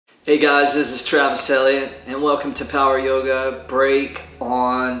Hey guys, this is Travis Eliot and welcome to Power Yoga Break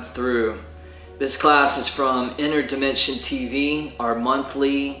On Through. This class is from Inner Dimension TV, our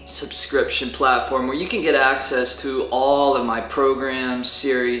monthly subscription platform where you can get access to all of my programs,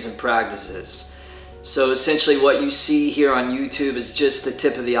 series, and practices. So essentially what you see here on YouTube is just the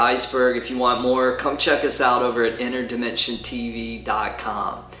tip of the iceberg. If you want more, come check us out over at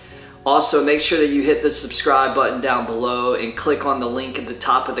innerdimensiontv.com. Also, make sure that you hit the subscribe button down below and click on the link at the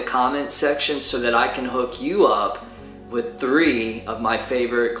top of the comment section so that I can hook you up with 3 of my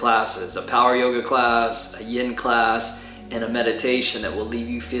favorite classes: a power yoga class, a yin class, and a meditation that will leave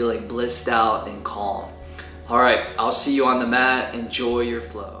you feeling blissed out and calm. All right, I'll see you on the mat. Enjoy your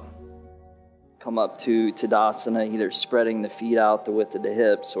flow. Come up to Tadasana, either spreading the feet out the width of the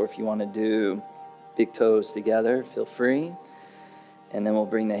hips, or if you want to do big toes together, feel free. And then we'll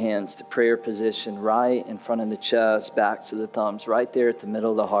bring the hands to prayer position right in front of the chest, backs of the thumbs right there at the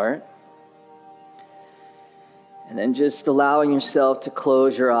middle of the heart. And then just allowing yourself to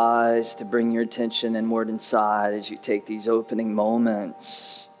close your eyes, to bring your attention inward inside as you take these opening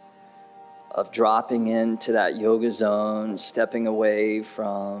moments of dropping into that yoga zone, stepping away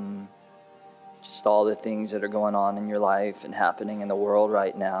from just all the things that are going on in your life and happening in the world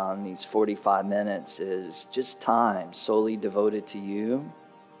right now. And these 45 minutes is just time solely devoted to you.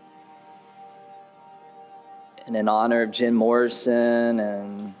 And in honor of Jim Morrison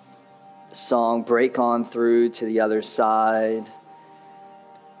and the song Break On Through to the Other Side,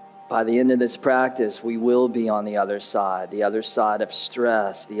 by the end of this practice, we will be on the other side of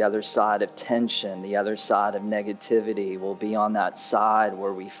stress, the other side of tension, the other side of negativity. We'll be on that side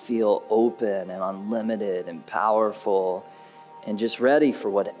where we feel open and unlimited and powerful and just ready for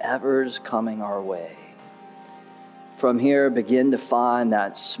whatever's coming our way. From here, begin to find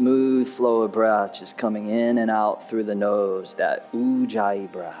that smooth flow of breath just coming in and out through the nose, that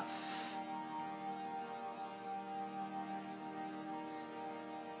Ujjayi breath.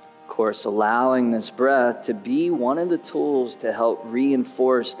 Of course, allowing this breath to be one of the tools to help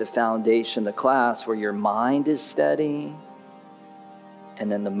reinforce the foundation of the class, where your mind is steady and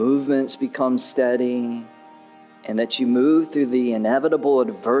then the movements become steady, and that you move through the inevitable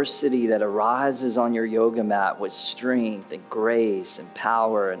adversity that arises on your yoga mat with strength and grace and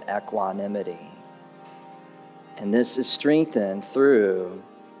power and equanimity. And this is strengthened through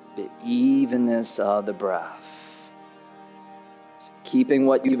the evenness of the breath. Keeping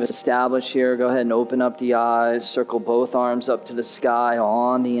what you've established here, go ahead and open up the eyes, circle both arms up to the sky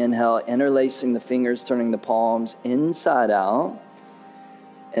on the inhale, interlacing the fingers, turning the palms inside out.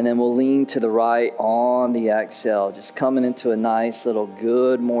 And then we'll lean to the right on the exhale, just coming into a nice little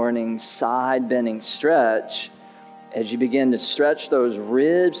good morning side bending stretch as you begin to stretch those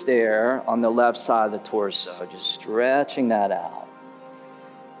ribs there on the left side of the torso, just stretching that out.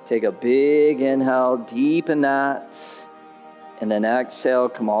 Take a big inhale, deepen that. And then exhale,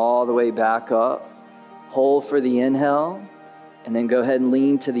 come all the way back up. Hold for the inhale. And then go ahead and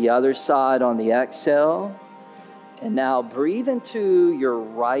lean to the other side on the exhale. And now breathe into your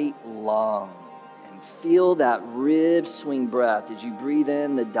right lung. And feel that rib swing breath. As you breathe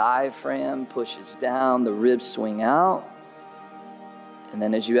in, the diaphragm pushes down, the ribs swing out. And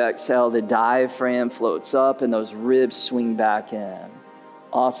then as you exhale, the diaphragm floats up and those ribs swing back in.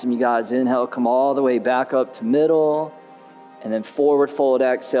 Awesome, you guys. Inhale, come all the way back up to middle. And then forward fold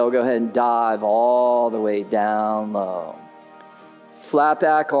exhale, go ahead and dive all the way down low. Flat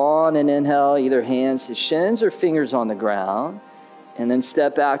back on an inhale, either hands to shins or fingers on the ground. And then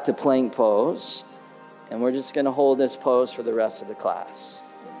step back to plank pose. And we're just going to hold this pose for the rest of the class.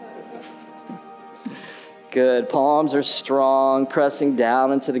 Good. Palms are strong, pressing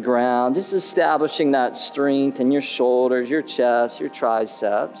down into the ground. Just establishing that strength in your shoulders, your chest, your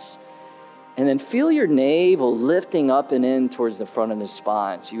triceps. And then feel your navel lifting up and in towards the front of the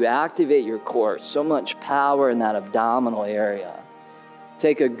spine. So you activate your core. So much power in that abdominal area.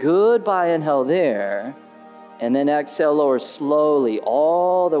 Take a goodbye inhale there. And then exhale, lower slowly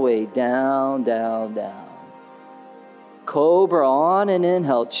all the way down, down, down. Cobra on an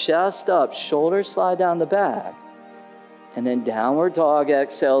inhale, chest up, shoulders slide down the back. And then downward dog,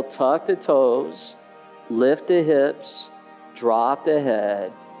 exhale, tuck the toes, lift the hips, drop the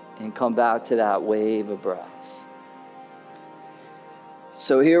head. And come back to that wave of breath.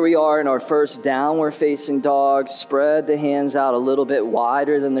 So here we are in our first downward facing dog. Spread the hands out a little bit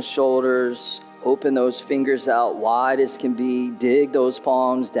wider than the shoulders. Open those fingers out wide as can be. Dig those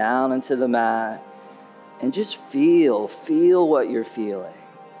palms down into the mat. And just feel what you're feeling.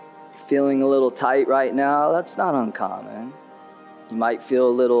 You're feeling a little tight right now. That's not uncommon. You might feel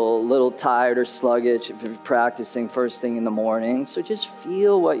a little tired or sluggish if you're practicing first thing in the morning. So just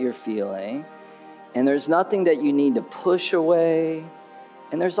feel what you're feeling. And there's nothing that you need to push away.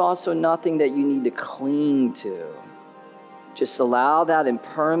 And there's also nothing that you need to cling to. Just allow that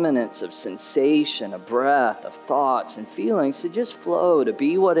impermanence of sensation, of breath, of thoughts and feelings to just flow, to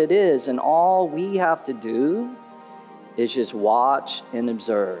be what it is. And all we have to do is just watch and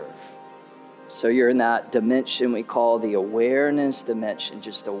observe. So you're in that dimension we call the awareness dimension,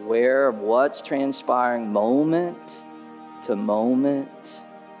 just aware of what's transpiring moment to moment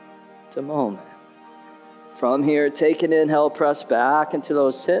to moment. From here, take an inhale, press back into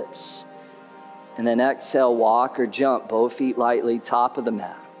those hips. And then exhale, walk or jump, both feet lightly, top of the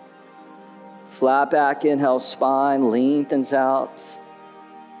mat. Flat back, inhale, spine lengthens out.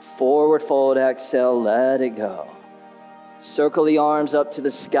 Forward fold, exhale, let it go. Circle the arms up to the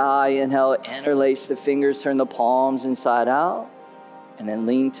sky. Inhale, interlace the fingers, turn the palms inside out. And then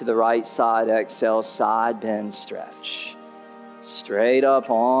lean to the right side, exhale, side bend, stretch. Straight up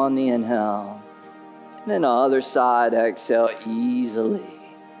on the inhale. And then the other side, exhale easily.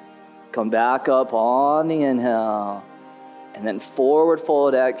 Come back up on the inhale. And then forward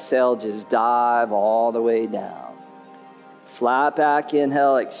fold, exhale, just dive all the way down. Flat back,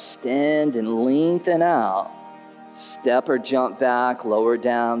 inhale, extend and lengthen out. Step or jump back, lower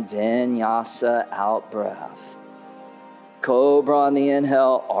down, vinyasa, out breath. Cobra on the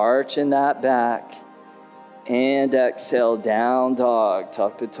inhale, arching that back. And exhale, down dog.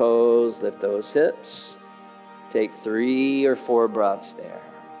 Tuck the toes, lift those hips. Take 3 or 4 breaths there.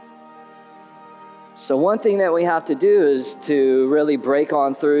 So one thing that we have to do is to really break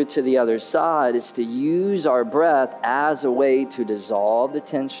on through to the other side is to use our breath as a way to dissolve the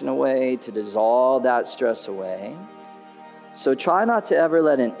tension away, to dissolve that stress away. So try not to ever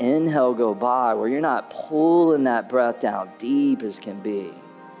let an inhale go by where you're not pulling that breath down deep as can be.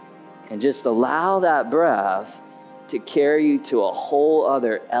 And just allow that breath to carry you to a whole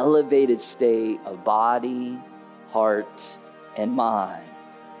other elevated state of body, heart, and mind.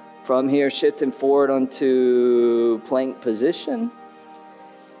 From here, shifting forward onto plank position.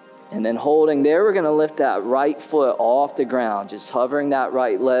 And then holding there, we're going to lift that right foot off the ground, just hovering that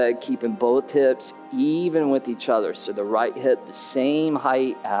right leg, keeping both hips even with each other. So the right hip the same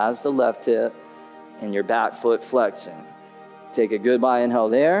height as the left hip, and your back foot flexing. Take a goodbye inhale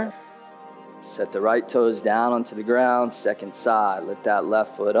there. Set the right toes down onto the ground, second side. Lift that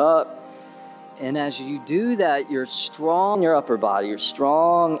left foot up. And as you do that, you're strong in your upper body. You're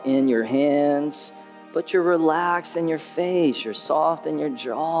strong in your hands, but you're relaxed in your face. You're soft in your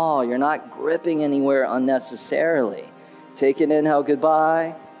jaw. You're not gripping anywhere unnecessarily. Take an inhale,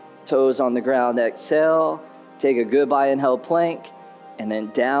 goodbye. Toes on the ground, exhale. Take a goodbye inhale, plank. And then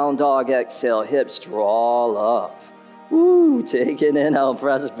down dog, exhale, hips draw up. Woo, take an inhale,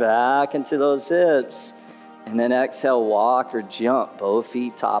 press back into those hips. And then exhale, walk or jump, both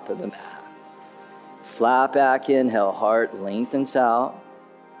feet top of the mat. Flat back, inhale, heart lengthens out.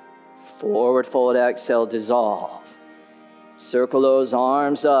 Forward fold, exhale, dissolve. Circle those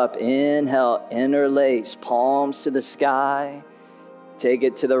arms up. Inhale, interlace, palms to the sky. Take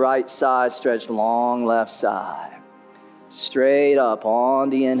it to the right side, stretch long left side. Straight up on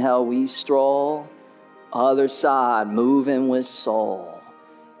the inhale, we stroll. Other side, moving with soul.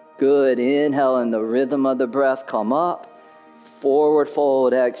 Good, inhale in the rhythm of the breath, come up. Forward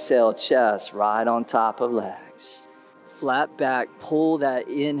fold, exhale, chest right on top of legs. Flat back, pull that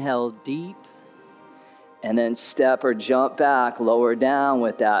inhale deep. And then step or jump back, lower down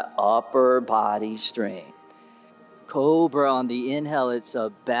with that upper body strength. Cobra on the inhale, it's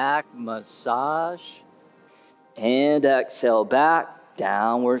a back massage. And exhale back,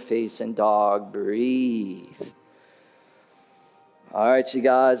 downward facing dog, breathe. All right, you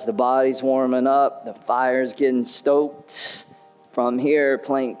guys, the body's warming up, the fire's getting stoked. From here,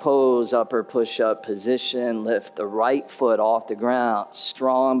 plank pose, upper push-up position. Lift the right foot off the ground,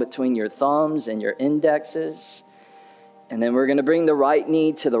 strong between your thumbs and your indexes. And then we're going to bring the right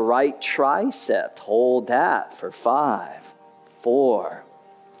knee to the right tricep. Hold that for 5, 4,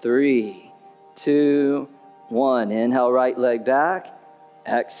 3, 2, 1. Inhale, right leg back.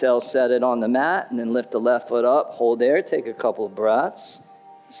 Exhale, set it on the mat. And then lift the left foot up. Hold there. Take a couple of breaths.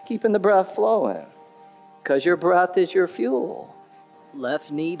 Just keeping the breath flowing, because your breath is your fuel.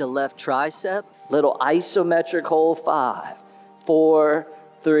 Left knee to left tricep. Little isometric hold. 5, 4,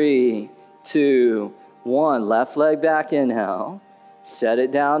 3, 2, 1. Left leg back, inhale. Set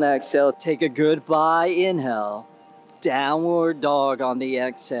it down, exhale. Take a goodbye, inhale. Downward dog on the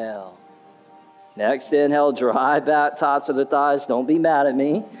exhale. Next inhale, dry back, tops of the thighs. Don't be mad at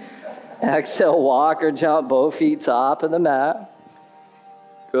me. Exhale, walk or jump, both feet top of the mat.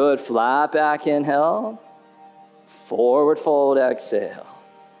 Good. Flat back inhale. Forward fold, exhale.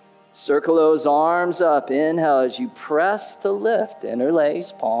 Circle those arms up. Inhale as you press to lift.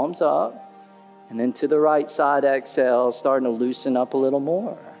 Interlace, palms up. And then to the right side, exhale, starting to loosen up a little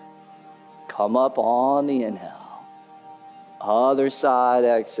more. Come up on the inhale. Other side,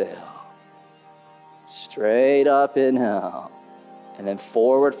 exhale. Straight up, inhale. And then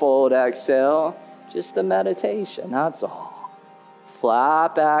forward fold, exhale. Just a meditation, that's all.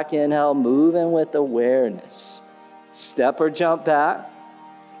 Flat back, inhale, moving with awareness. Step or jump back.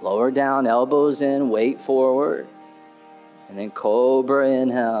 Lower down, elbows in, weight forward. And then cobra,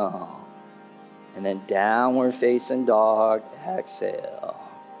 inhale. And then downward facing dog, exhale.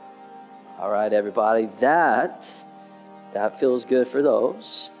 All right, everybody, that feels good for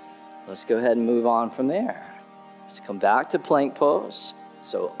those. Let's go ahead and move on from there. Let's come back to plank pose.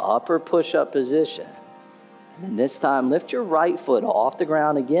 So upper push-up position. And then this time, lift your right foot off the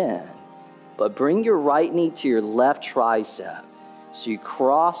ground again. But bring your right knee to your left tricep. So you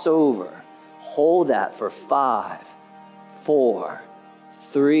cross over. Hold that for 5, 4,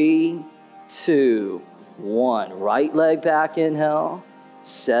 3, 2, 1. Right leg back, inhale.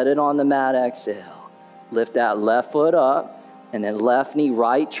 Set it on the mat, exhale. Lift that left foot up. And then left knee,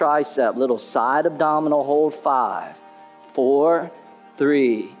 right tricep. Little side abdominal hold. 5, 4,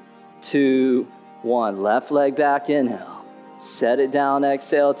 3, 2, 1. Left leg back, inhale. Set it down,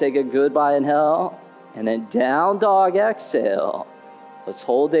 exhale. Take a goodbye, inhale. And then down dog, exhale. Let's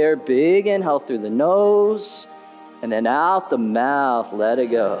hold there. Big inhale through the nose. And then out the mouth. Let it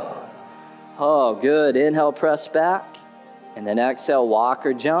go. Oh, good. Inhale, press back. And then exhale, walk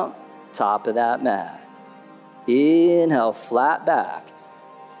or jump. Top of that mat. Inhale, flat back.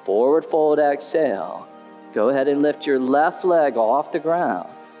 Forward fold, exhale. Go ahead and lift your left leg off the ground.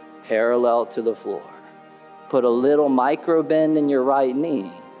 Parallel to the floor. Put a little micro bend in your right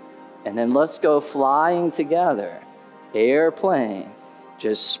knee. And then let's go flying together. Airplane.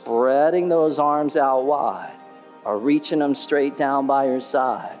 Just spreading those arms out wide, or reaching them straight down by your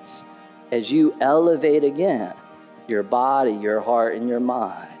sides. As you elevate again, your body, your heart, and your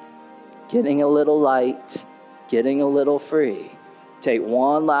mind. Getting a little light, getting a little free. Take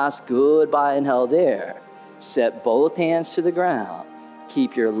one last goodbye inhale there. Set both hands to the ground.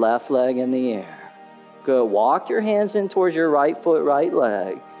 Keep your left leg in the air. Good. Walk your hands in towards your right foot, right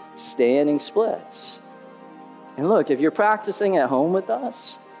leg. Standing splits. And look, if you're practicing at home with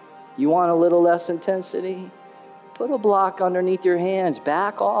us, you want a little less intensity, put a block underneath your hands.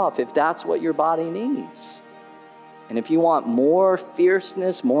 Back off if that's what your body needs. And if you want more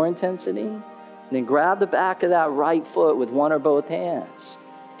fierceness, more intensity, then grab the back of that right foot with one or both hands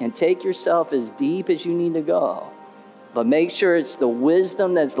and take yourself as deep as you need to go. But make sure it's the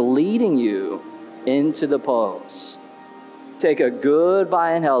wisdom that's leading you into the pose. Take a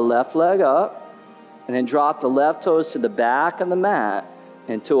goodbye inhale, left leg up. And then drop the left toes to the back of the mat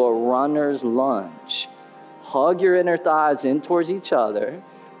into a runner's lunge. Hug your inner thighs in towards each other.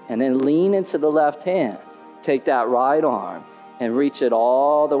 And then lean into the left hand. Take that right arm and reach it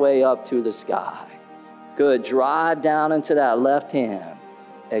all the way up to the sky. Good. Drive down into that left hand.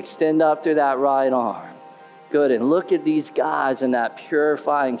 Extend up through that right arm. Good. And look at these guys in that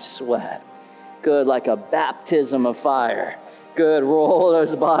purifying sweat. Good. Like a baptism of fire. Good. Roll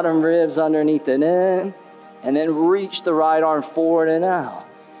those bottom ribs underneath and in. And then reach the right arm forward and out.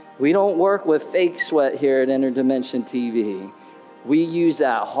 We don't work with fake sweat here at Interdimension TV. We use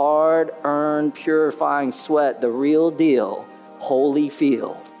that hard-earned, purifying sweat, the real deal, holy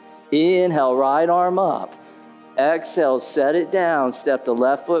field. Inhale, right arm up. Exhale, set it down. Step the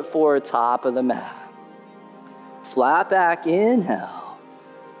left foot forward, top of the mat. Flat back, inhale.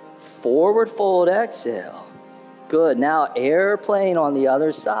 Forward fold, exhale. Good. Now airplane on the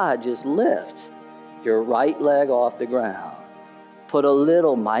other side. Just lift your right leg off the ground. Put a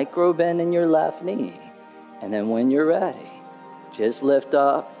little micro bend in your left knee. And then when you're ready, just lift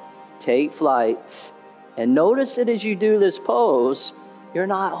up, take flight. And notice that as you do this pose, you're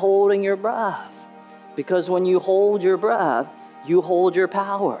not holding your breath. Because when you hold your breath, you hold your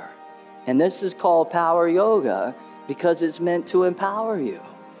power. And this is called power yoga because it's meant to empower you.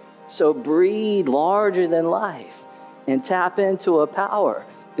 So breathe larger than life and tap into a power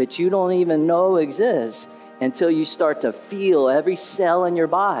that you don't even know exists until you start to feel every cell in your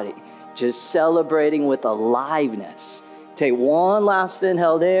body just celebrating with aliveness. Take one last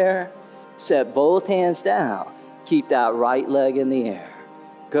inhale there. Set both hands down. Keep that right leg in the air.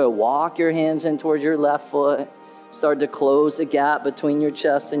 Good. Walk your hands in towards your left foot. Start to close the gap between your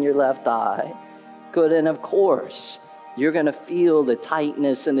chest and your left thigh. Good. And of course, you're going to feel the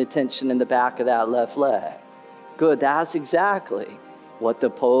tightness and the tension in the back of that left leg. Good. That's exactly what the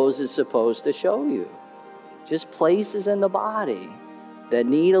pose is supposed to show you. Just places in the body that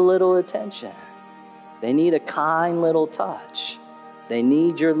need a little attention. They need a kind little touch. They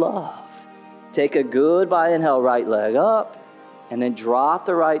need your love. Take a goodbye inhale, right leg up, and then drop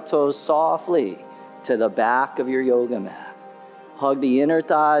the right toes softly to the back of your yoga mat. Hug the inner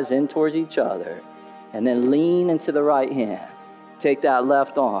thighs in towards each other, and then lean into the right hand. Take that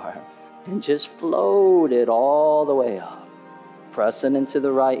left arm and just float it all the way up. Pressing into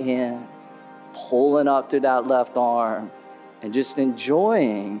the right hand, pulling up through that left arm, and just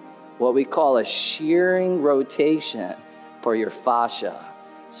enjoying what we call a shearing rotation for your fascia.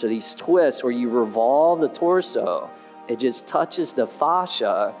 So these twists where you revolve the torso, it just touches the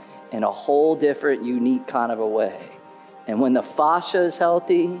fascia in a whole different, unique kind of a way. And when the fascia is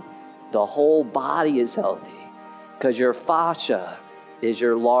healthy, the whole body is healthy, because your fascia is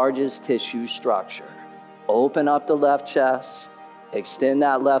your largest tissue structure. Open up the left chest, extend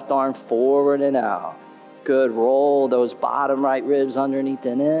that left arm forward and out. Good, roll those bottom right ribs underneath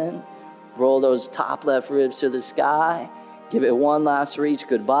and in. Roll those top left ribs to the sky. Give it one last reach,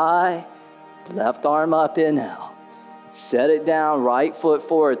 goodbye. Left arm up, inhale. Set it down, right foot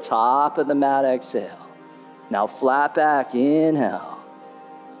forward, top of the mat, exhale. Now flat back, inhale.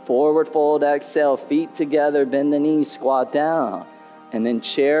 Forward fold, exhale, feet together, bend the knees, squat down. And then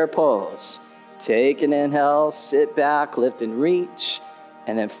chair pose. Take an inhale, sit back, lift and reach.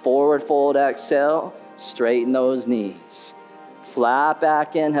 And then forward fold, exhale, straighten those knees. Flat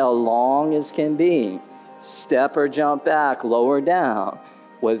back, inhale, long as can be. Step or jump back, lower down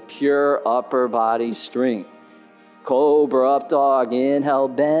with pure upper body strength. Cobra up dog, inhale,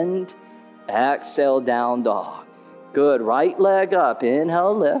 bend. Exhale, down dog. Good, right leg up,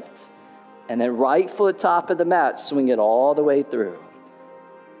 inhale, lift. And then right foot top of the mat, swing it all the way through.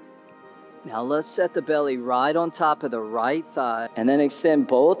 Now let's set the belly right on top of the right thigh, and then extend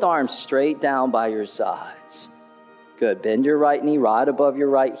both arms straight down by your sides. Good, bend your right knee right above your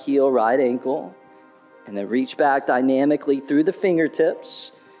right heel, right ankle. And then reach back dynamically through the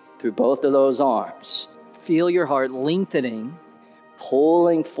fingertips, through both of those arms. Feel your heart lengthening,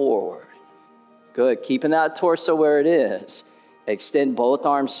 pulling forward. Good, keeping that torso where it is. Extend both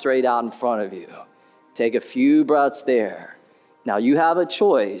arms straight out in front of you. Take a few breaths there. Now you have a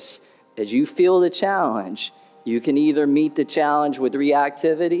choice. As you feel the challenge, you can either meet the challenge with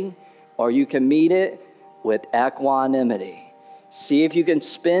reactivity, or you can meet it with equanimity. See if you can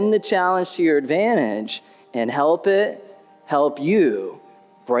spin the challenge to your advantage and help you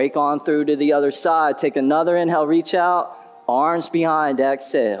break on through to the other side. Take another inhale, reach out, arms behind,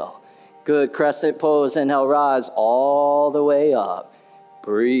 exhale. Good, crescent pose, inhale, rise all the way up.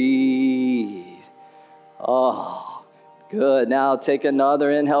 Breathe. Oh, good. Now take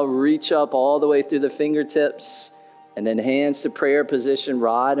another inhale, reach up all the way through the fingertips, and then hands to prayer position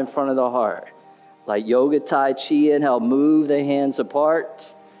right in front of the heart. Like yoga tai chi, inhale, move the hands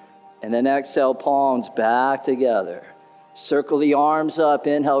apart. And then exhale, palms back together. Circle the arms up,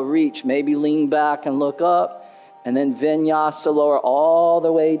 inhale, reach. Maybe lean back and look up. And then vinyasa, lower all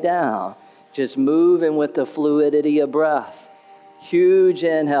the way down. Just moving with the fluidity of breath. Huge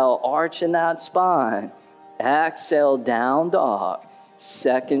inhale, arching that spine. Exhale, down dog.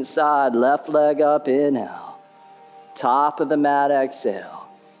 Second side, left leg up, inhale. Top of the mat, exhale.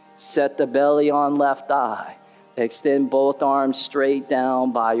 Set the belly on left thigh. Extend both arms straight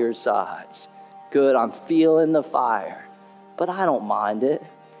down by your sides. Good, I'm feeling the fire, but I don't mind it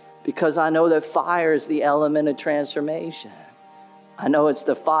because I know that fire is the element of transformation. I know it's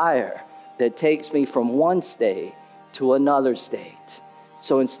the fire that takes me from one state to another state.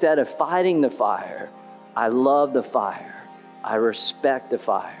 So instead of fighting the fire, I love the fire. I respect the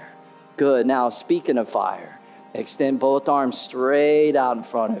fire. Good, now speaking of fire, extend both arms straight out in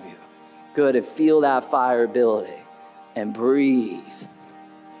front of you. Good, and feel that fire ability. And breathe.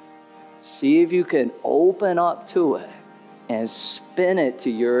 See if you can open up to it and spin it to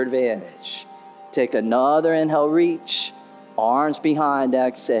your advantage. Take another inhale, reach. Arms behind,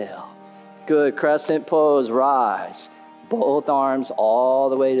 exhale. Good, crescent pose, rise. Both arms all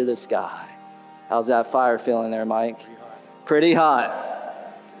the way to the sky. How's that fire feeling there, Mike? Pretty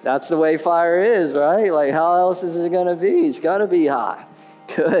hot. That's the way fire is, right? Like, how else is it going to be? It's got to be hot.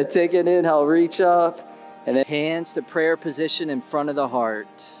 Good. Take an inhale, reach up. And then hands to prayer position in front of the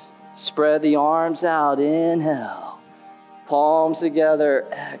heart. Spread the arms out. Inhale. Palms together.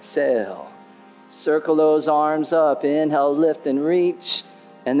 Exhale. Circle those arms up. Inhale, lift and reach.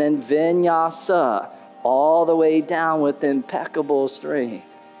 And then vinyasa. All the way down with impeccable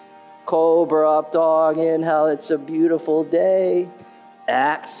strength. Cobra up dog. Inhale. It's a beautiful day.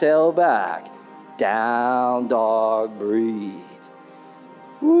 Exhale back. Down dog. Breathe.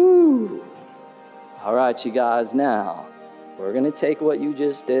 Woo. All right, you guys, now we're going to take what you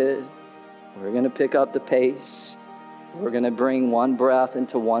just did. We're going to pick up the pace. We're going to bring one breath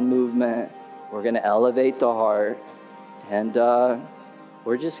into one movement. We're going to elevate the heart. And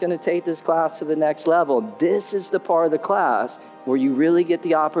we're just going to take this class to the next level. This is the part of the class where you really get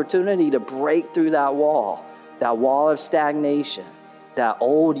the opportunity to break through that wall of stagnation, that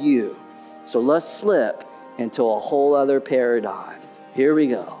old you. So let's slip into a whole other paradigm. Here we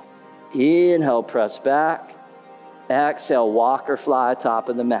go. Inhale, press back. Exhale, walk or fly top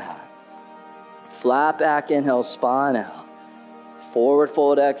of the mat. Flat back, inhale, spine out. Forward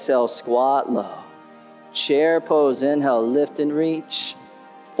fold, exhale, squat low. Chair pose, inhale, lift and reach.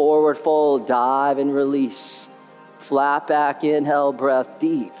 Forward fold, dive and release. Flat back, inhale, breath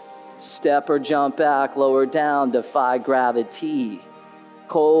deep. Step or jump back, lower down, defy gravity.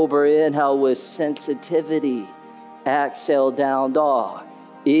 Cobra, inhale with sensitivity. Exhale, down dog.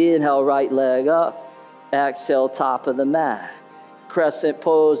 Inhale, right leg up. Exhale, top of the mat. Crescent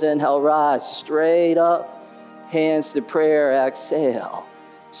pose, inhale, rise straight up. Hands to prayer, exhale.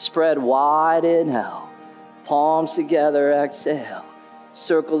 Spread wide, inhale. Palms together, exhale.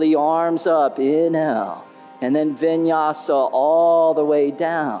 Circle the arms up, inhale. And then vinyasa all the way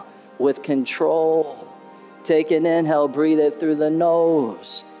down with control. Take an inhale, breathe it through the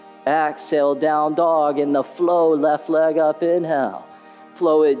nose. Exhale, down dog in the flow, left leg up, inhale.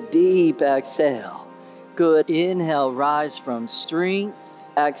 Flow it deep, exhale. Good, inhale, rise from strength.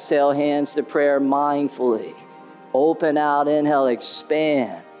 Exhale, hands to prayer mindfully. Open out, inhale,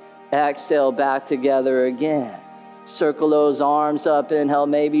 expand. Exhale, back together again. Circle those arms up, inhale,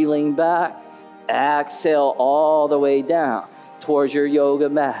 maybe lean back. Exhale all the way down towards your yoga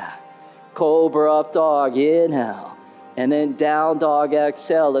mat. Cobra up dog, inhale. And then down dog,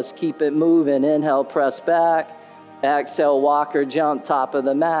 exhale. Let's keep it moving. Inhale, press back. Exhale, walk or jump, top of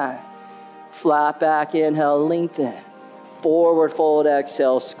the mat. Flat back, inhale, lengthen. Forward fold,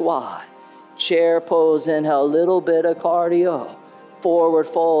 exhale, squat. Chair pose, inhale, little bit of cardio. Forward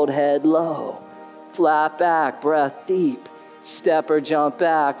fold, head low. Flat back, breath deep. Step or jump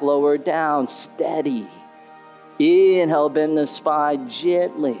back, lower down, steady. Inhale, bend the spine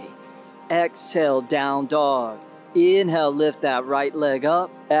gently. Exhale, down dog. Inhale, lift that right leg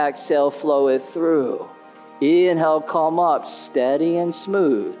up. Exhale, flow it through. Inhale, come up, steady and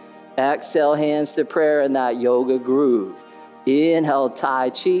smooth. Exhale, hands to prayer in that yoga groove. Inhale, Tai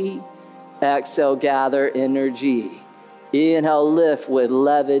Chi. Exhale, gather energy. Inhale, lift with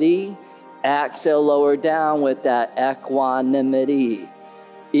levity. Exhale, lower down with that equanimity.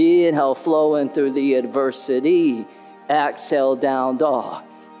 Inhale, flowing through the adversity. Exhale, down dog.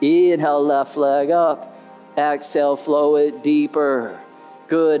 Inhale, left leg up. Exhale, flow it deeper.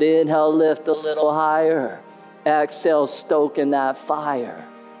 Good, inhale, lift a little higher. Exhale, stoking that fire.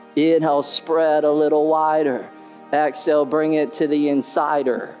 Inhale, spread a little wider. Exhale, bring it to the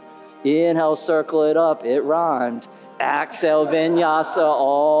insider. Inhale, circle it up, it rhymed. Exhale, vinyasa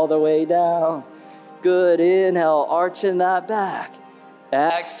all the way down. Good, inhale, arching that back.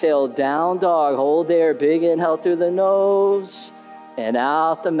 Exhale, down dog, hold there, big inhale through the nose. And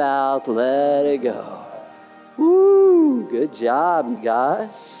out the mouth, let it go. Woo, good job, you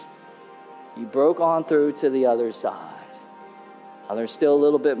guys. You broke on through to the other side. Now there's still a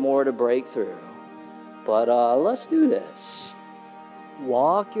little bit more to break through. But let's do this.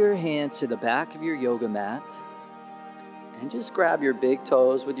 Walk your hands to the back of your yoga mat. And just grab your big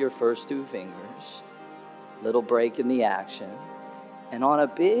toes with your first two fingers. Little break in the action. And on a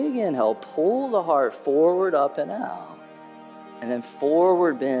big inhale, pull the heart forward, up and out. And then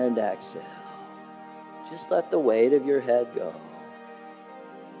forward bend, exhale. Just let the weight of your head go.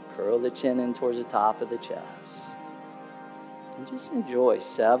 Curl the chin in towards the top of the chest. And just enjoy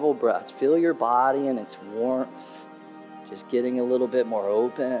several breaths. Feel your body and its warmth. Just getting a little bit more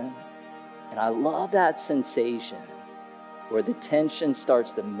open. And I love that sensation where the tension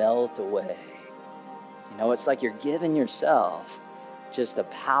starts to melt away. You know, it's like you're giving yourself just a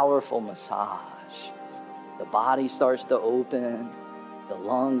powerful massage. The body starts to open, the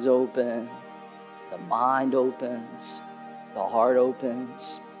lungs open, the mind opens, the heart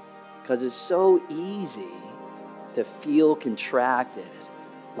opens, because it's so easy to feel contracted,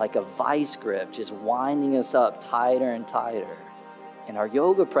 like a vice grip just winding us up tighter and tighter. And our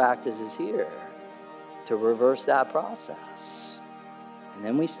yoga practice is here to reverse that process. And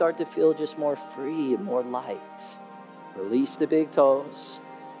then we start to feel just more free and more light. Release the big toes.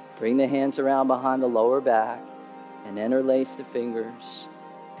 Bring the hands around behind the lower back and interlace the fingers.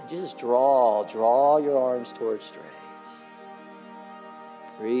 And just draw your arms towards straight.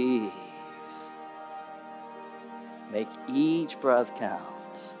 Breathe. Make each breath count.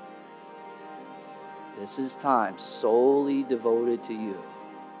 This is time solely devoted to you,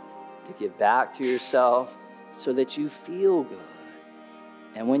 to give back to yourself so that you feel good.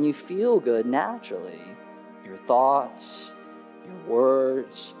 And when you feel good, naturally, your thoughts, your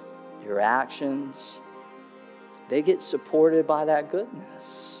words, your actions, they get supported by that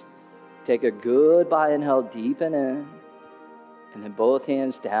goodness. Take a goodbye inhale, deepen in, and then both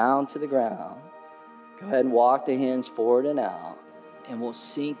hands down to the ground. Go ahead and walk the hands forward and out, and we'll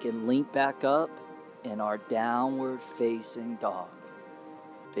sink and link back up in our downward facing dog.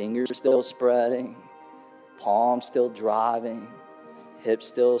 Fingers still spreading, palms still driving, hips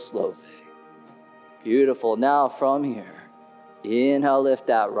still sloping. Beautiful. Now from here, inhale, lift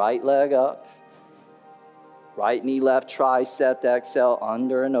that right leg up. Right knee, left tricep, exhale,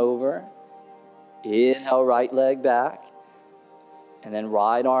 under and over. Inhale, right leg back. And then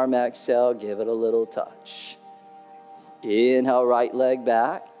right arm, exhale, give it a little touch. Inhale, right leg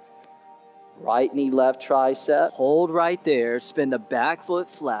back. Right knee, left tricep. Hold right there. Spin the back foot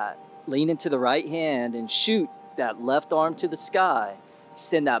flat. Lean into the right hand and shoot that left arm to the sky.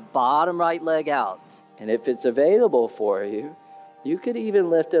 Extend that bottom right leg out. And if it's available for you, you could even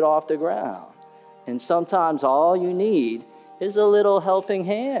lift it off the ground. And sometimes all you need is a little helping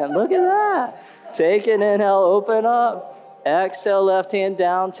hand. Look at that. Take an inhale, open up. Exhale, left hand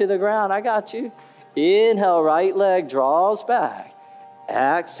down to the ground. I got you. Inhale, right leg draws back.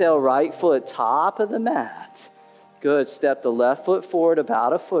 Exhale, right foot top of the mat. Good. Step the left foot forward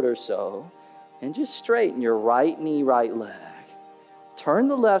about a foot or so. And just straighten your right knee, right leg. Turn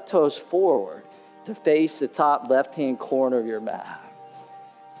the left toes forward to face the top left-hand corner of your mat.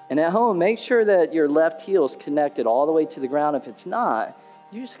 And at home, make sure that your left heel is connected all the way to the ground. If it's not,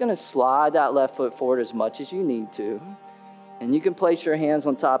 you're just going to slide that left foot forward as much as you need to. And you can place your hands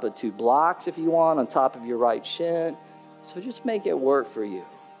on top of 2 blocks if you want, on top of your right shin. So just make it work for you.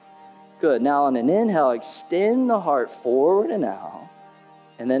 Good. Now on an inhale, extend the heart forward and out.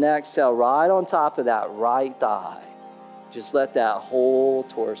 And then exhale right on top of that right thigh. Just let that whole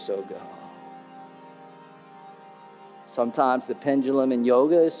torso go. Sometimes the pendulum in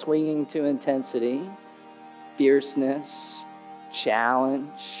yoga is swinging to intensity, fierceness,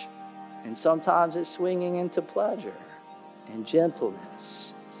 challenge, and sometimes it's swinging into pleasure and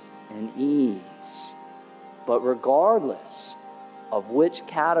gentleness and ease. But regardless of which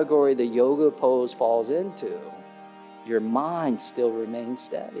category the yoga pose falls into, your mind still remains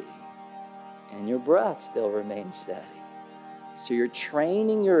steady and your breath still remains steady. So you're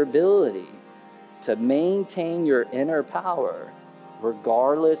training your ability to maintain your inner power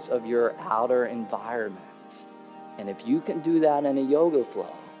regardless of your outer environment. And if you can do that in a yoga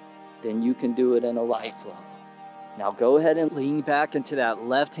flow, then you can do it in a life flow. Now go ahead and lean back into that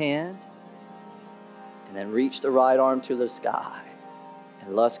left hand and then reach the right arm to the sky.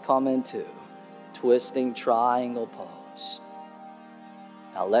 And let's come into twisting triangle pose.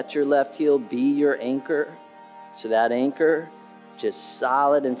 Now let your left heel be your anchor. So that anchor just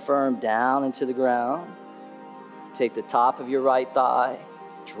solid and firm down into the ground. Take the top of your right thigh,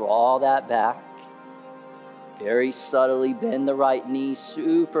 draw that back. Very subtly bend the right knee,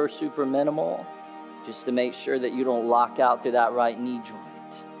 super minimal, just to make sure that you don't lock out through that right knee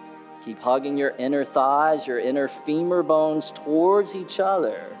joint. Keep hugging your inner thighs, your inner femur bones towards each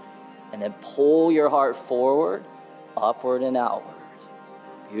other, and then pull your heart forward, upward and outward.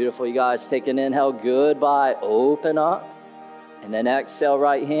 Beautiful, you guys. Take an inhale, goodbye, open up. And then exhale,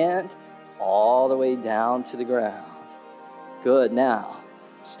 right hand, all the way down to the ground. Good. Now,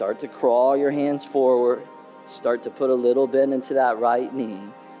 start to crawl your hands forward. Start to put a little bend into that right knee.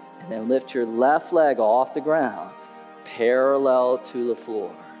 And then lift your left leg off the ground, parallel to the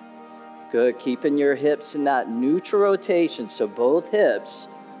floor. Good. Keeping your hips in that neutral rotation, so both hips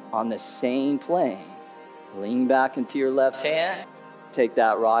on the same plane. Lean back into your left hand. Take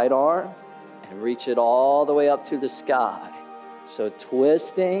that right arm and reach it all the way up to the sky. So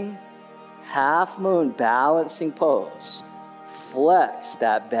twisting, half moon balancing pose. Flex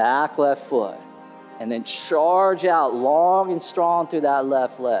that back left foot. And then charge out long and strong through that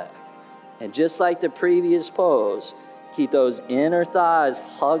left leg. And just like the previous pose, keep those inner thighs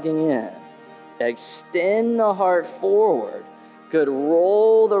hugging in. Extend the heart forward. Good.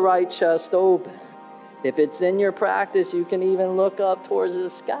 Roll the right chest open. If it's in your practice, you can even look up towards the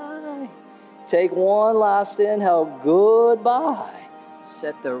sky. Take one last inhale. Goodbye.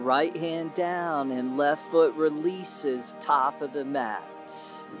 Set the right hand down and left foot releases top of the mat.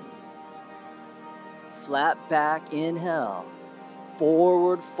 Flat back, inhale.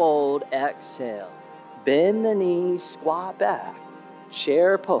 Forward fold, exhale. Bend the knees, squat back.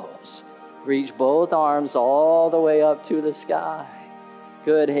 Chair pose. Reach both arms all the way up to the sky.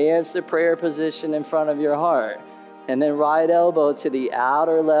 Good. Hands to prayer position in front of your heart. And then right elbow to the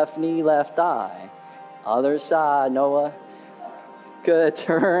outer left knee, left thigh. Other side, Noah. Good.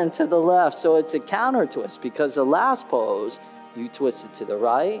 Turn to the left. So it's a counter twist because the last pose, you twisted to the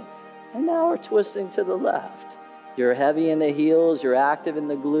right, and now we're twisting to the left. You're heavy in the heels. You're active in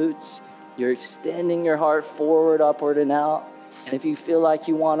the glutes. You're extending your heart forward, upward, and out. And if you feel like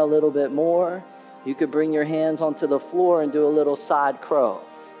you want a little bit more, you could bring your hands onto the floor and do a little side crow.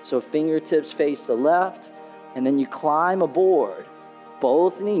 So fingertips face the left, and then you climb aboard,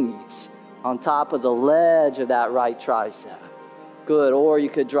 both knees on top of the ledge of that right tricep. Good. Or you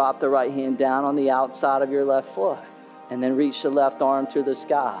could drop the right hand down on the outside of your left foot and then reach the left arm to the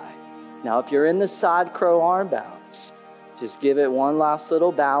sky. Now, if you're in the side crow arm bounce, just give it one last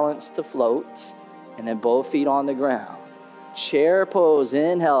little balance to float, and then both feet on the ground. Chair pose,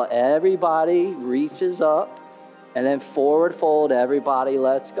 inhale, everybody reaches up, and then forward fold, everybody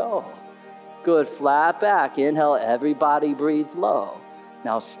lets go. Good. Flat back, inhale, everybody breathe low.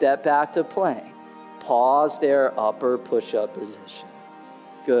 Now step back to plank. Pause there, upper push-up position.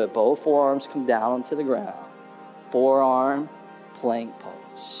 Good. Both forearms come down onto the ground. Forearm plank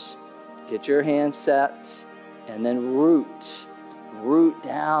pose. Get your hands set, and then root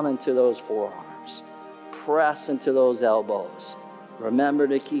down into those forearms. Press into those elbows. Remember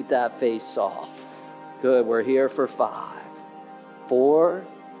to keep that face soft. Good. We're here for 5, 4,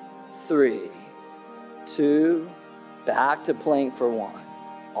 3, 2, back to plank for 1.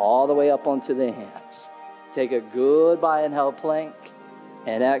 All the way up onto the hands. Take a goodbye inhale, plank,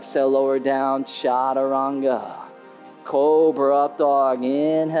 and exhale, lower down, chaturanga. Cobra up dog,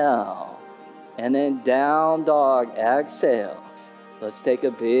 inhale, and then down dog, exhale. Let's take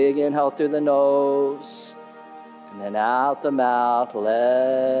a big inhale through the nose, and then out the mouth,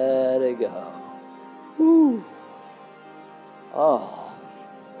 let it go. Woo. Oh.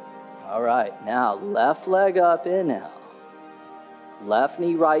 All right, now left leg up, inhale. Left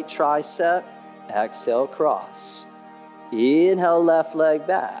knee, right tricep, exhale, cross. Inhale, left leg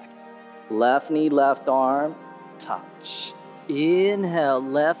back. Left knee, left arm, touch. Inhale,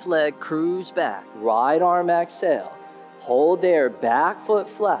 left leg, cruise back. Right arm, exhale. Hold there, back foot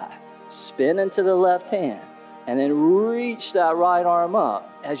flat. Spin into the left hand. And then reach that right arm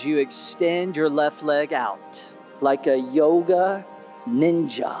up as you extend your left leg out. Like a yoga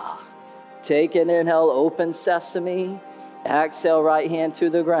ninja. Take an inhale, open sesame. Exhale, right hand to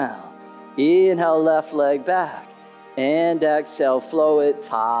the ground. Inhale, left leg back. And exhale, flow it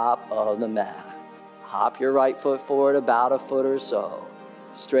top of the mat. Hop your right foot forward about a foot or so.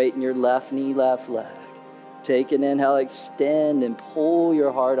 Straighten your left knee, left leg. Take an inhale, extend and pull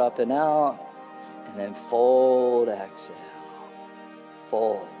your heart up and out. And then fold, exhale.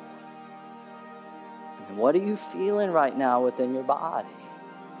 Fold. And what are you feeling right now within your body?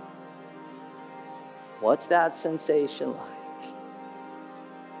 What's that sensation like?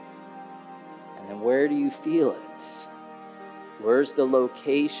 And then where do you feel it? Where's the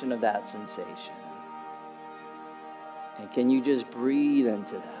location of that sensation? And can you just breathe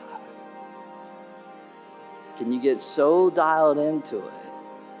into that? Can you get so dialed into it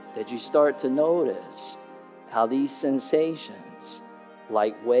that you start to notice how these sensations,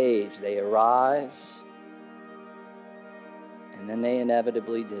 like waves, they arise and then they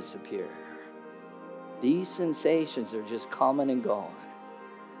inevitably disappear. These sensations are just coming and going.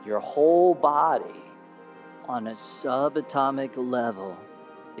 Your whole body on a subatomic level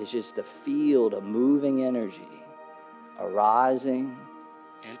is just a field of moving energy, arising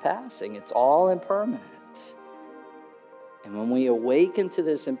and passing. It's all impermanent. And when we awaken to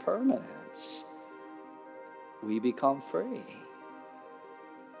this impermanence, we become free.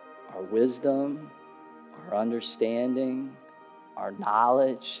 Our wisdom, our understanding, our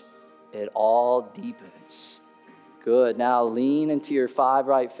knowledge, it all deepens. Good. Now lean into your 5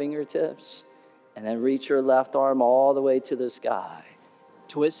 right fingertips and then reach your left arm all the way to the sky.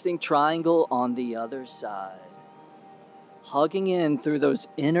 Twisting triangle on the other side. Hugging in through those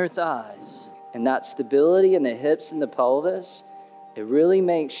inner thighs. And that stability in the hips and the pelvis, it really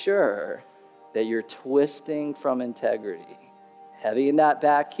makes sure that you're twisting from integrity. Heavy in that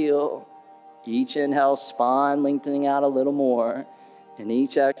back heel. Each inhale, spine lengthening out a little more. And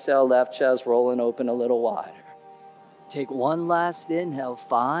each exhale, left chest rolling open a little wider. Take one last inhale,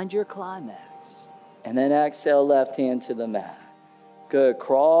 find your climax. And then exhale, left hand to the mat. Good.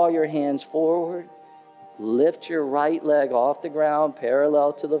 Crawl your hands forward. Lift your right leg off the ground,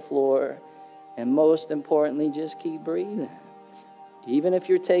 parallel to the floor. And most importantly, just keep breathing. Even if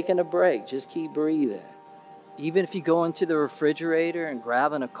you're taking a break, just keep breathing. Even if you go into the refrigerator and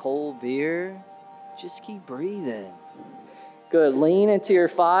grabbing a cold beer, just keep breathing. Good. Lean into your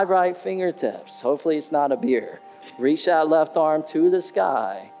 5 right fingertips. Hopefully it's not a beer. Reach that left arm to the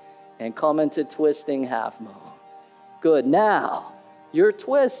sky and come into twisting half moon. Good. Now, you're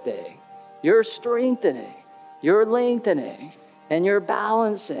twisting, you're strengthening, you're lengthening, and you're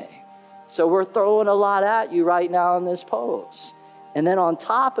balancing. So we're throwing a lot at you right now in this pose. And then on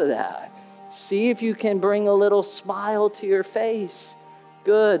top of that, see if you can bring a little smile to your face.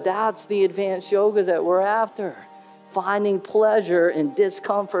 Good. That's the advanced yoga that we're after. Finding pleasure in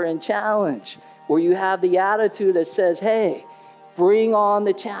discomfort and challenge, where you have the attitude that says, hey, bring on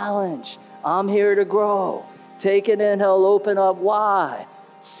the challenge. I'm here to grow. Take an inhale, open up wide.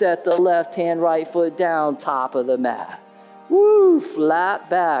 Set the left hand, right foot down, top of the mat. Woo, flat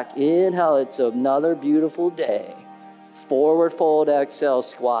back. Inhale, it's another beautiful day. Forward fold, exhale,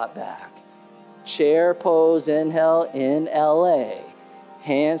 squat back. Chair pose, inhale, in LA.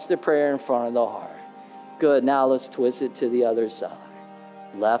 Hands to prayer in front of the heart. Good, now let's twist it to the other side.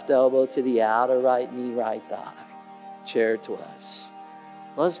 Left elbow to the outer right knee, right thigh. Chair twist.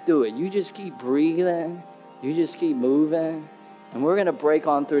 Let's do it. You just keep breathing. You just keep moving. And we're going to break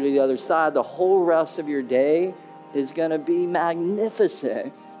on through to the other side. The whole rest of your day is going to be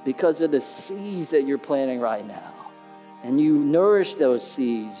magnificent because of the seeds that you're planting right now. And you nourish those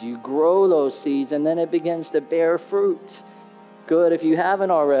seeds. You grow those seeds, and then it begins to bear fruit. Good. If you haven't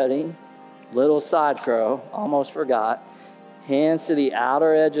already, little side crow, almost forgot. Hands to the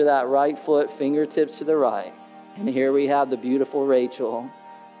outer edge of that right foot, fingertips to the right. And here we have the beautiful Rachel,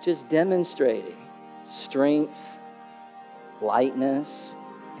 just demonstrating strength, lightness,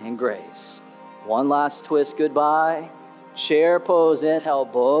 and grace. One last twist, goodbye. Chair pose, inhale,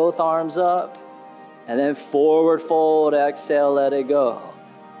 both arms up. And then forward fold, exhale, let it go.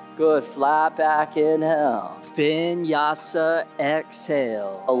 Good, flat back, inhale. Vinyasa,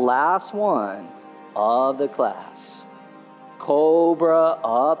 exhale. The last one of the class. Cobra,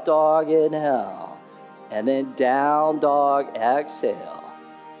 up dog, inhale. And then down dog, exhale.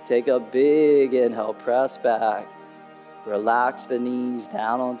 Take a big inhale, press back. Relax the knees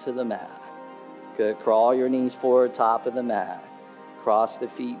down onto the mat. Good, crawl your knees forward, top of the mat. Cross the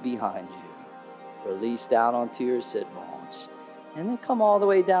feet behind you. Release down onto your sit bones. And then come all the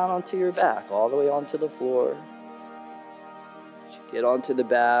way down onto your back, all the way onto the floor. Get onto the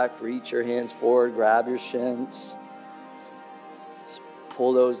back, reach your hands forward, grab your shins. Just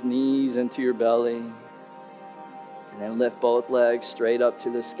pull those knees into your belly. And then lift both legs straight up to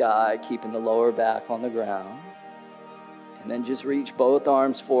the sky, keeping the lower back on the ground. And then just reach both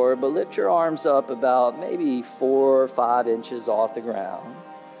arms forward, but lift your arms up about maybe 4 or 5 inches off the ground.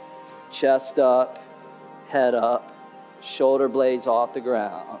 Chest up, head up. Shoulder blades off the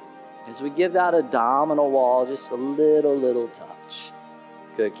ground. As we give that abdominal wall just a little touch.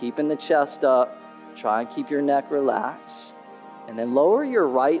 Good, keeping the chest up. Try and keep your neck relaxed. And then lower your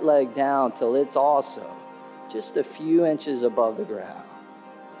right leg down till it's also just a few inches above the ground.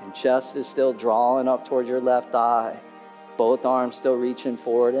 And chest is still drawing up towards your left thigh. Both arms still reaching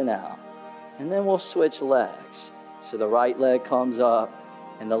forward and out. And then we'll switch legs. So the right leg comes up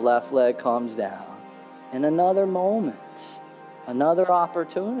and the left leg comes down. And another moment, another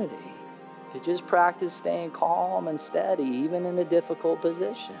opportunity to just practice staying calm and steady, even in a difficult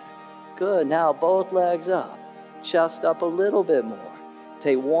position. Good, now both legs up, chest up a little bit more.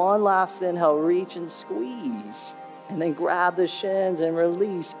 Take one last inhale, reach and squeeze, and then grab the shins and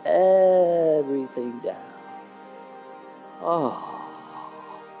release everything down. Oh,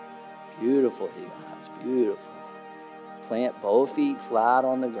 beautiful, you guys, beautiful. Plant both feet flat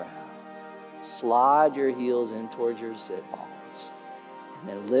on the ground. Slide your heels in towards your sit bones. And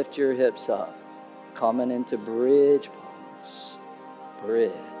then lift your hips up. Coming into bridge pose.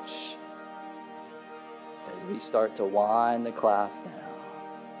 Bridge. As we start to wind the class down.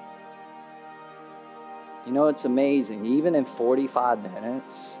 You know, it's amazing. Even in 45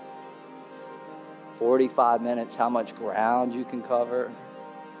 minutes, how much ground you can cover.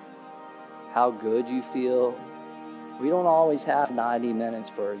 How good you feel. We don't always have 90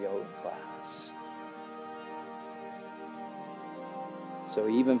 minutes for a yoga class. So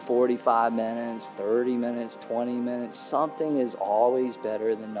even 45 minutes, 30 minutes, 20 minutes, something is always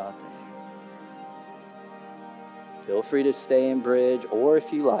better than nothing. Feel free to stay in bridge, or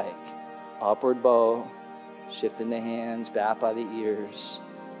if you like, upward bow, shifting the hands back by the ears,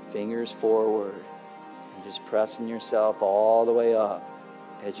 fingers forward, and just pressing yourself all the way up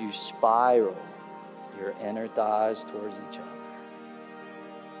as you spiral your inner thighs towards each other.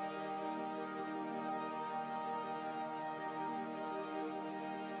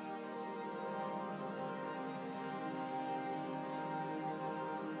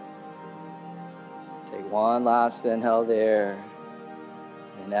 Take One last inhale there.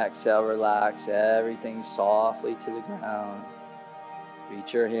 And exhale, relax everything softly to the ground.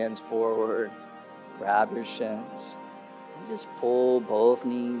 Reach your hands forward. Grab your shins. And just pull both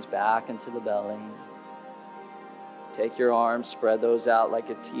knees back into the belly. Take your arms, spread those out like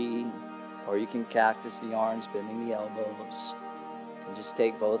a T. Or you can cactus the arms, bending the elbows. And just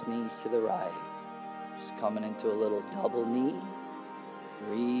take both knees to the right. Just coming into a little double knee.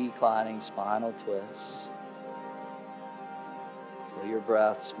 Reclining spinal twists. Feel your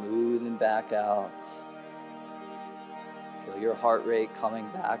breath smoothing back out. Feel your heart rate coming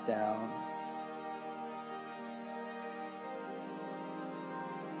back down.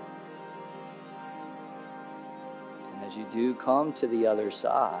 And as you do come to the other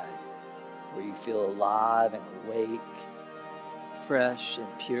side, where you feel alive and awake, fresh and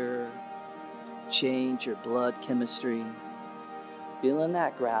pure, change your blood chemistry, feeling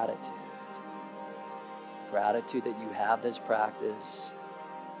that gratitude. Gratitude that you have this practice,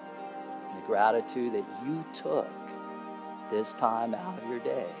 and the gratitude that you took this time out of your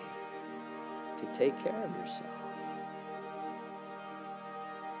day to take care of yourself.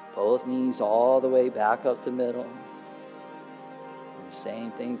 Both knees all the way back up to middle. And the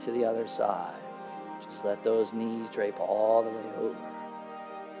same thing to the other side. Just let those knees drape all the way over.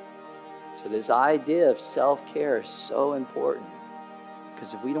 So this idea of self-care is so important,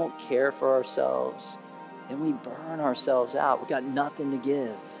 because if we don't care for ourselves, then we burn ourselves out. We've got nothing to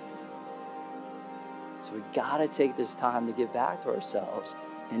give. So we've got to take this time to give back to ourselves.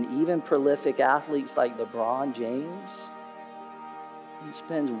 And even prolific athletes like LeBron James, he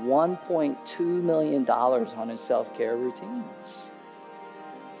spends $1.2 million on his self-care routines.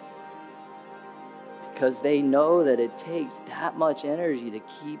 Because they know that it takes that much energy to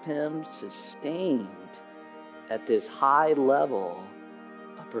keep him sustained at this high level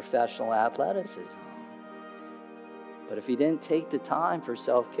of professional athleticism. But if he didn't take the time for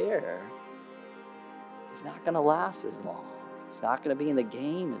self-care, he's not going to last as long. He's not going to be in the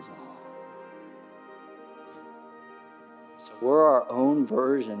game as long. So we're our own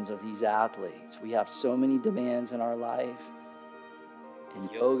versions of these athletes. We have so many demands in our life. And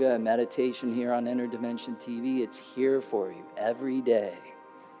yoga and meditation here on Interdimension TV, it's here for you every day.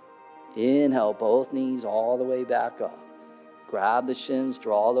 Inhale, both knees all the way back up. Grab the shins,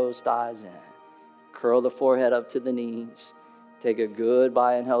 draw those thighs in. Curl the forehead up to the knees. Take a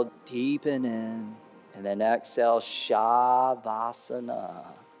goodbye inhale, deepen in. And then exhale, Shavasana.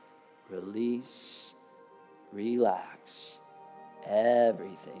 Release, relax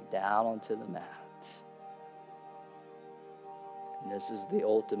everything down onto the mat. And this is the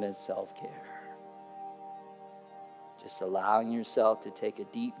ultimate self-care. Just allowing yourself to take a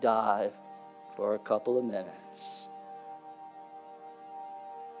deep dive for a couple of minutes.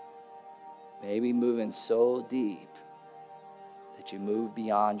 Maybe moving so deep that you move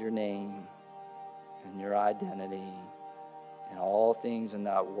beyond your name and your identity and all things in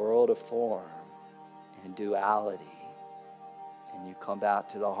that world of form and duality. And you come back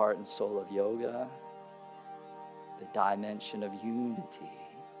to the heart and soul of yoga, the dimension of unity.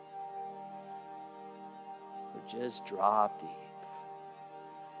 Or just drop deep.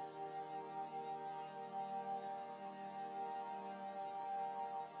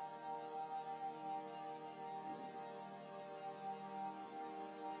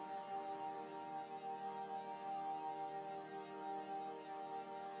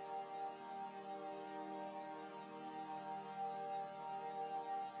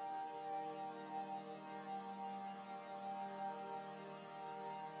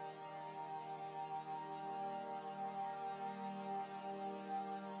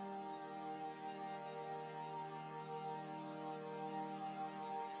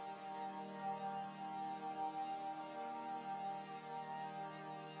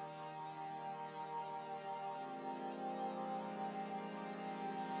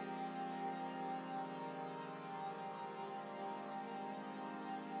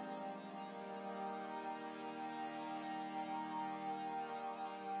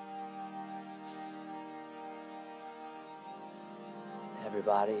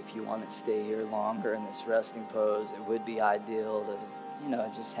 Everybody, if you want to stay here longer in this resting pose, it would be ideal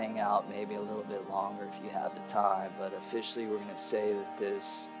to, just hang out maybe a little bit longer if you have the time. But officially, we're going to say that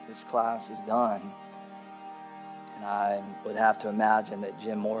this class is done. And I would have to imagine that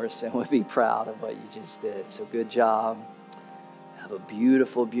Jim Morrison would be proud of what you just did. So good job. Have a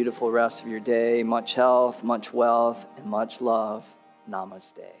beautiful, beautiful rest of your day. Much health, much wealth, and much love.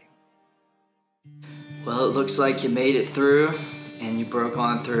 Namaste. Well, it looks like you made it through and you broke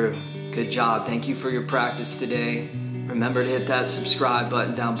on through. Good job. Thank you for your practice today. Remember to hit that subscribe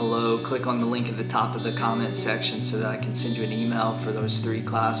button down below. Click on the link at the top of the comment section so that I can send you an email for those 3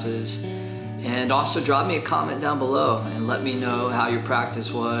 classes. And also drop me a comment down below and let me know how your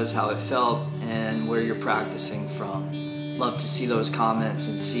practice was, how it felt, and where you're practicing from. Love to see those comments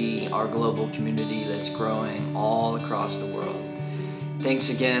and see our global community that's growing all across the world.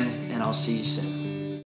 Thanks again, and I'll see you soon.